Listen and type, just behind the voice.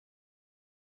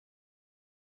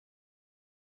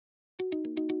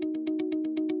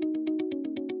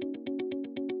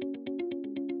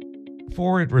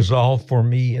Before it resolved for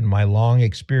me in my long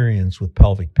experience with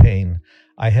pelvic pain,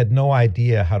 I had no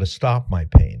idea how to stop my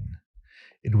pain.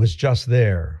 It was just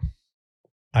there.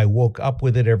 I woke up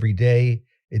with it every day.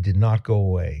 It did not go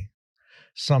away.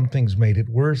 Some things made it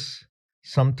worse.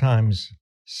 Sometimes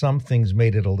some things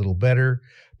made it a little better,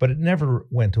 but it never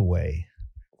went away.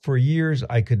 For years,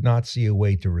 I could not see a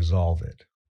way to resolve it.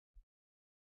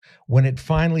 When it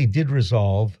finally did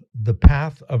resolve, the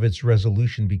path of its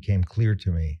resolution became clear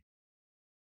to me.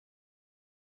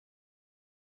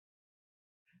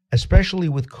 Especially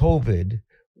with COVID,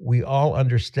 we all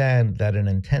understand that an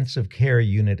intensive care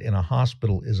unit in a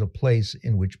hospital is a place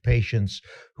in which patients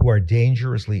who are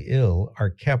dangerously ill are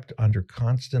kept under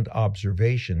constant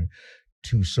observation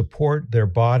to support their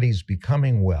bodies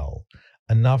becoming well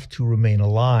enough to remain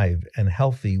alive and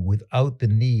healthy without the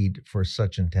need for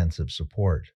such intensive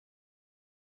support.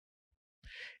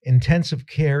 Intensive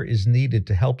care is needed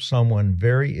to help someone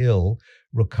very ill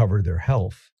recover their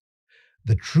health.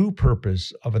 The true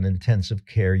purpose of an intensive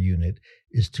care unit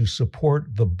is to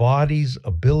support the body's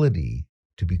ability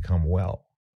to become well.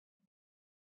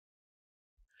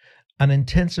 An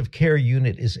intensive care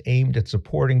unit is aimed at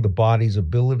supporting the body's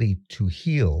ability to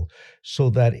heal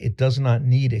so that it does not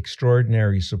need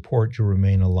extraordinary support to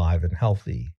remain alive and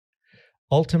healthy.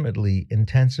 Ultimately,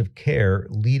 intensive care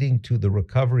leading to the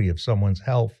recovery of someone's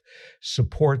health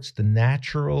supports the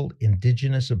natural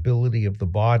indigenous ability of the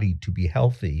body to be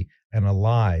healthy and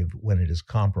alive when it is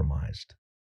compromised.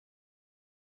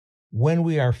 When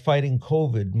we are fighting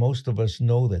COVID, most of us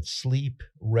know that sleep,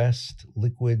 rest,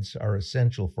 liquids are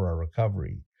essential for our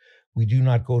recovery. We do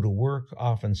not go to work,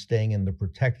 often staying in the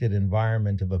protected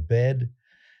environment of a bed,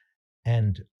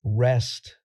 and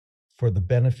rest for the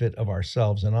benefit of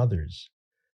ourselves and others.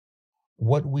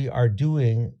 What we are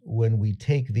doing when we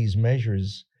take these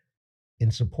measures in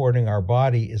supporting our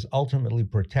body is ultimately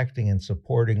protecting and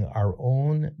supporting our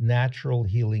own natural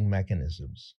healing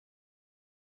mechanisms.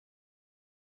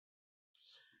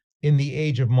 In the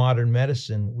age of modern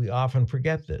medicine, we often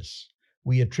forget this.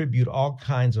 We attribute all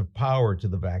kinds of power to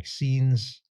the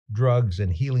vaccines, drugs,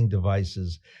 and healing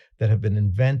devices that have been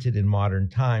invented in modern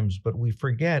times, but we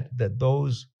forget that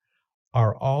those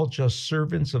are all just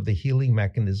servants of the healing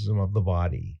mechanism of the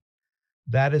body.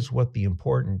 That is what the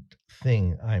important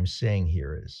thing I'm saying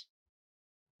here is.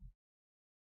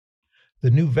 The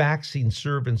new vaccines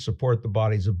serve and support the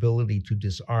body's ability to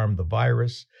disarm the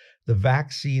virus. The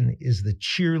vaccine is the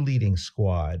cheerleading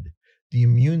squad. The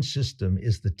immune system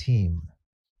is the team.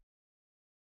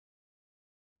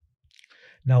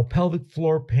 Now, pelvic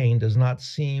floor pain does not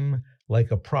seem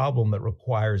like a problem that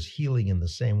requires healing in the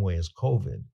same way as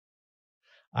COVID.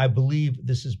 I believe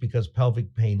this is because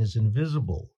pelvic pain is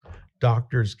invisible.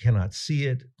 Doctors cannot see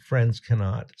it, friends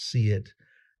cannot see it.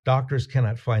 Doctors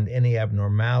cannot find any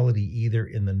abnormality either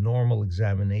in the normal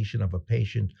examination of a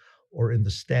patient or in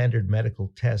the standard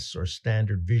medical tests or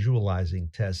standard visualizing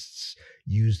tests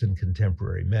used in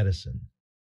contemporary medicine.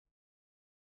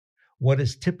 What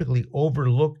is typically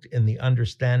overlooked in the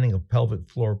understanding of pelvic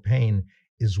floor pain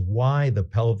is why the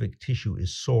pelvic tissue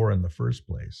is sore in the first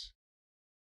place.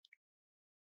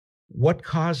 What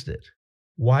caused it?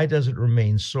 Why does it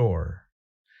remain sore?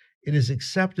 It is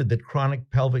accepted that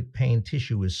chronic pelvic pain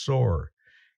tissue is sore.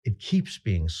 It keeps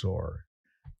being sore,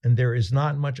 and there is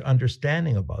not much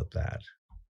understanding about that.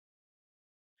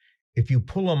 If you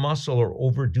pull a muscle or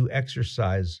overdo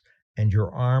exercise and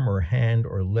your arm or hand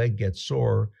or leg gets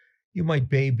sore, you might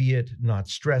baby it, not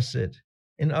stress it.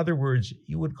 In other words,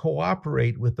 you would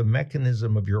cooperate with the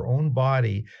mechanism of your own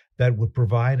body that would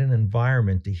provide an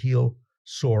environment to heal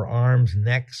sore arms,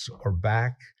 necks, or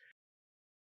back.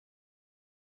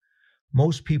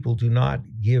 Most people do not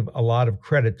give a lot of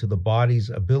credit to the body's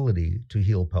ability to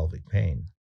heal pelvic pain.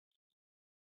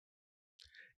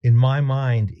 In my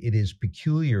mind, it is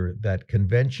peculiar that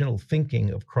conventional thinking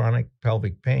of chronic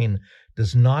pelvic pain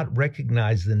does not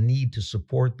recognize the need to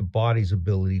support the body's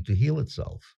ability to heal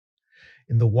itself.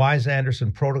 In the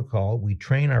Wise-Anderson protocol, we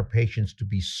train our patients to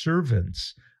be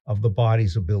servants of the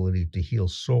body's ability to heal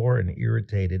sore and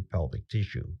irritated pelvic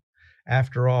tissue.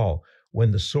 After all,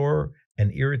 when the sore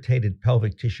and irritated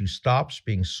pelvic tissue stops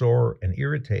being sore and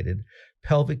irritated,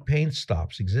 pelvic pain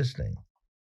stops existing.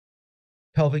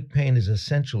 Pelvic pain is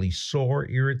essentially sore,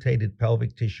 irritated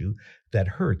pelvic tissue that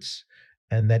hurts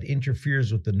and that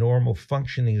interferes with the normal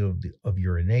functioning of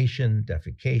urination,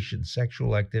 defecation,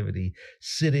 sexual activity,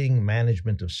 sitting,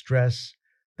 management of stress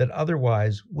that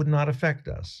otherwise would not affect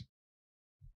us.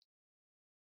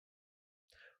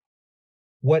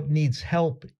 What needs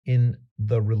help in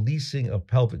the releasing of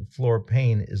pelvic floor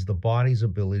pain is the body's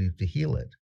ability to heal it.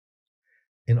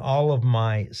 In all of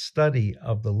my study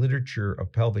of the literature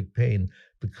of pelvic pain,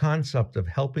 the concept of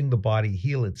helping the body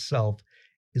heal itself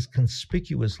is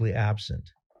conspicuously absent.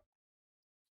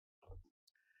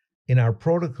 In our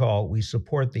protocol, we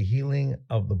support the healing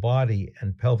of the body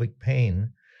and pelvic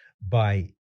pain by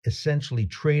essentially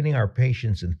training our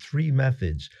patients in three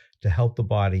methods to help the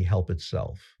body help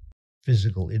itself: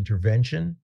 physical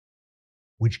intervention,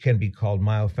 which can be called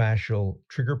myofascial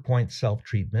trigger point self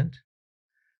treatment;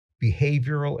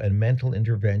 behavioral and mental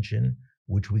intervention,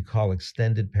 which we call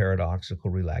extended paradoxical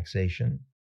relaxation;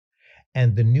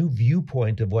 and the new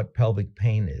viewpoint of what pelvic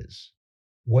pain is,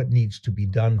 what needs to be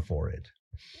done for it.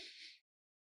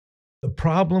 The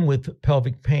problem with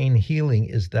pelvic pain healing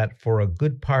is that for a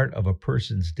good part of a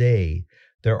person's day,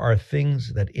 there are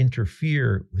things that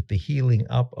interfere with the healing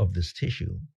up of this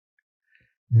tissue.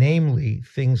 Namely,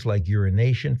 things like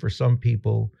urination for some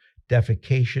people,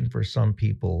 defecation for some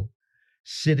people,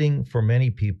 sitting for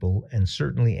many people, and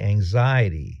certainly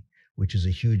anxiety, which is a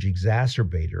huge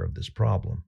exacerbator of this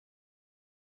problem.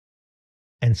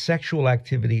 And sexual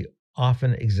activity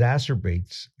often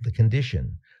exacerbates the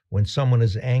condition. When someone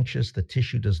is anxious, the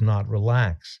tissue does not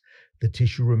relax. The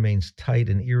tissue remains tight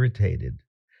and irritated.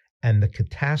 And the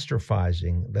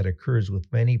catastrophizing that occurs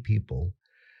with many people,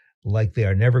 like they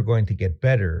are never going to get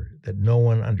better, that no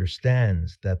one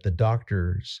understands, that the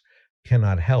doctors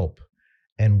cannot help,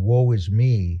 and woe is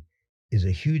me, is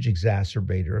a huge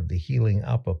exacerbator of the healing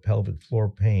up of pelvic floor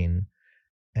pain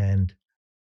and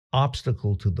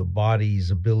obstacle to the body's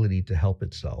ability to help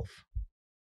itself.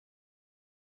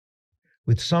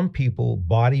 With some people,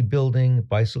 bodybuilding,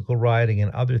 bicycle riding,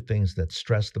 and other things that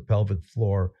stress the pelvic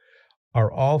floor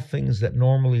are all things that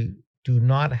normally do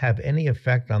not have any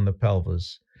effect on the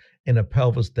pelvis in a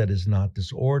pelvis that is not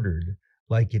disordered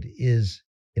like it is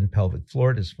in pelvic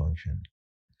floor dysfunction.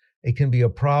 It can be a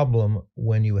problem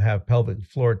when you have pelvic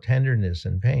floor tenderness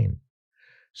and pain.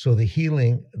 So the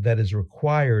healing that is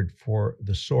required for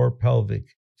the sore pelvic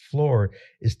floor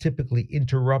is typically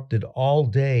interrupted all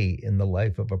day in the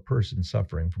life of a person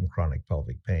suffering from chronic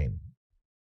pelvic pain.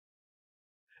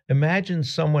 Imagine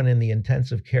someone in the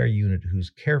intensive care unit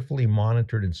who's carefully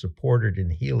monitored and supported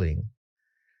in healing.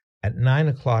 At 9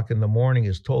 o'clock in the morning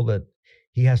is told that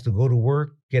he has to go to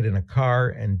work, get in a car,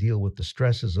 and deal with the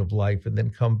stresses of life, and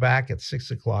then come back at 6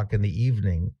 o'clock in the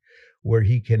evening where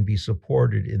he can be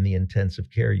supported in the intensive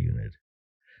care unit.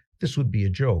 This would be a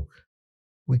joke.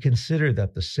 We consider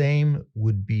that the same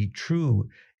would be true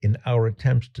in our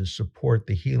attempts to support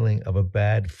the healing of a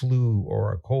bad flu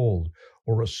or a cold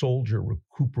or a soldier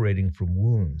recuperating from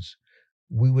wounds.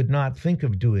 We would not think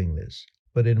of doing this,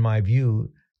 but in my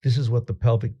view, this is what the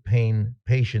pelvic pain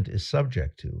patient is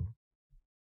subject to.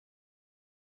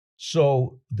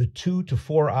 So the 2 to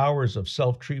 4 hours of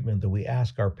self-treatment that we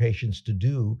ask our patients to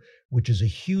do, which is a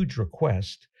huge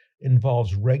request,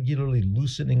 involves regularly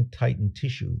loosening tightened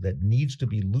tissue that needs to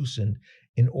be loosened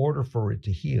in order for it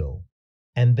to heal,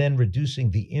 and then reducing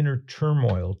the inner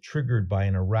turmoil triggered by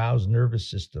an aroused nervous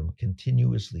system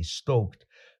continuously stoked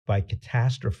by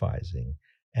catastrophizing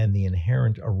and the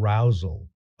inherent arousal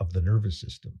of the nervous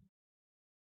system.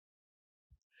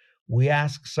 We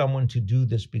ask someone to do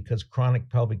this because chronic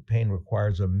pelvic pain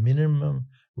requires a minimum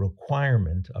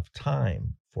requirement of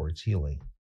time for its healing.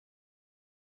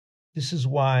 This is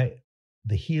why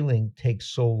the healing takes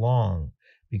so long,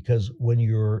 because when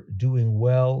you're doing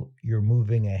well, you're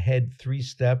moving ahead 3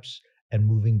 steps and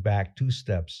moving back 2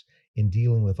 steps in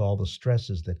dealing with all the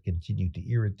stresses that continue to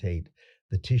irritate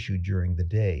the tissue during the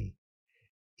day.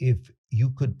 If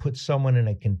you could put someone in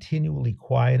a continually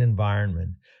quiet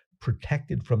environment,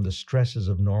 protected from the stresses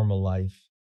of normal life,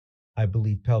 I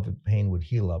believe pelvic pain would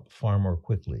heal up far more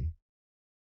quickly.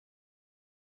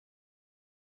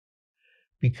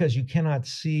 Because you cannot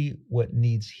see what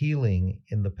needs healing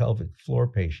in the pelvic floor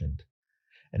patient,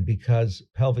 and because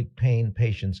pelvic pain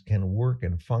patients can work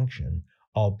and function,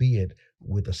 albeit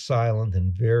with a silent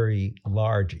and very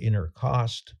large inner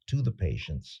cost to the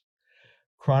patients,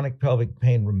 chronic pelvic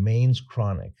pain remains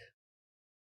chronic.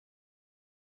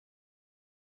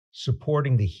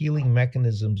 Supporting the healing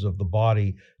mechanisms of the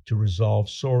body to resolve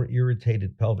sore,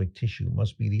 irritated pelvic tissue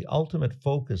must be the ultimate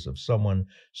focus of someone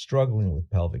struggling with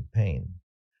pelvic pain.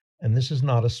 And this is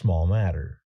not a small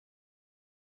matter.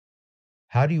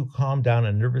 How do you calm down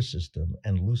a nervous system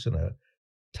and loosen a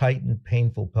tightened,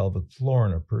 painful pelvic floor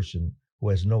in a person who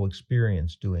has no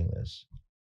experience doing this?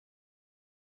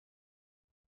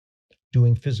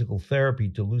 Doing physical therapy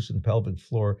to loosen pelvic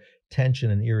floor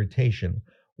tension and irritation,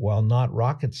 while not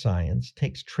rocket science,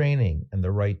 takes training and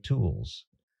the right tools,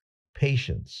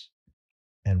 patience,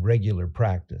 and regular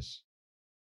practice.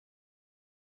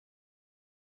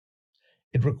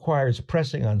 It requires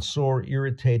pressing on sore,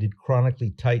 irritated,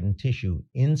 chronically tightened tissue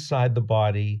inside the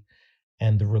body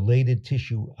and the related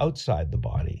tissue outside the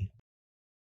body.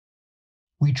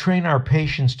 We train our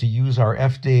patients to use our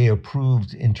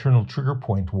FDA-approved internal trigger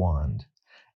point wand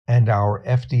and our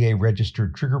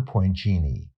FDA-registered trigger point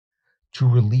genie to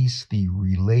release the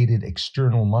related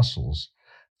external muscles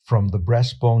from the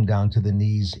breastbone down to the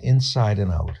knees, inside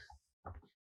and out.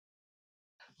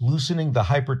 Loosening the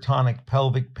hypertonic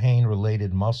pelvic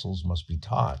pain-related muscles must be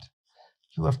taught.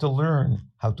 You have to learn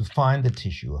how to find the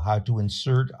tissue, how to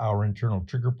insert our internal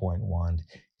trigger point wand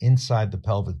inside the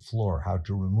pelvic floor, how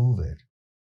to remove it.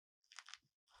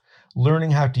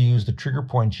 Learning how to use the trigger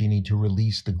point genie to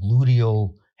release the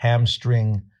gluteal,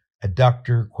 hamstring,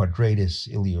 adductor, quadratus,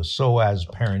 iliopsoas,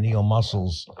 perineal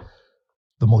muscles,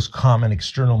 the most common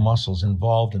external muscles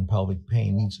involved in pelvic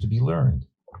pain, needs to be learned.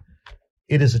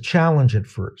 It is a challenge at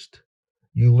first.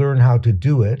 You learn how to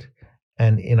do it,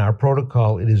 and in our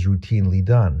protocol, it is routinely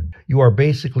done. You are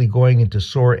basically going into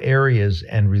sore areas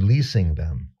and releasing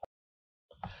them.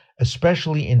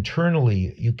 Especially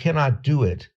internally, you cannot do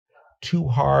it too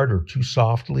hard or too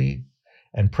softly,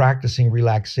 and practicing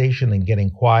relaxation and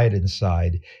getting quiet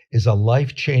inside is a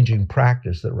life-changing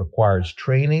practice that requires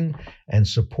training and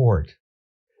support.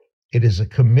 It is a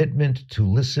commitment to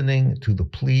listening to the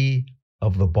plea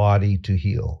of the body to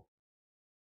heal.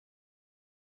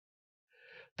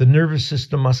 The nervous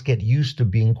system must get used to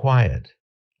being quiet,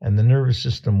 and the nervous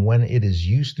system, when it is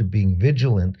used to being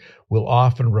vigilant, will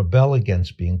often rebel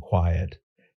against being quiet,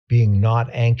 being not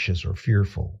anxious or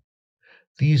fearful.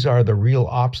 These are the real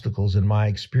obstacles in my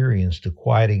experience to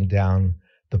quieting down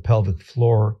the pelvic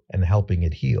floor and helping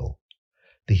it heal.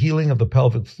 The healing of the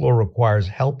pelvic floor requires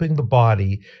helping the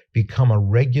body become a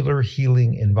regular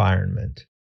healing environment.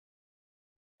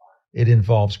 It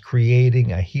involves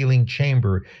creating a healing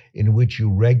chamber in which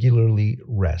you regularly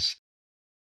rest.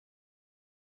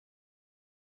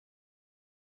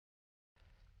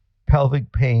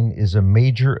 Pelvic pain is a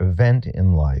major event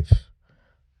in life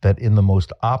that, in the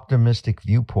most optimistic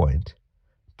viewpoint,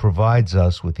 provides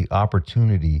us with the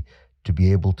opportunity to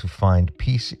be able to find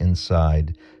peace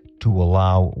inside, to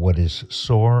allow what is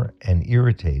sore and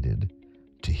irritated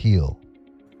to heal.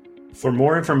 For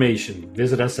more information,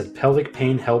 visit us at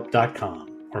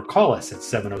pelvicpainhelp.com or call us at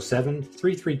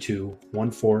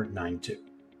 707-332-1492.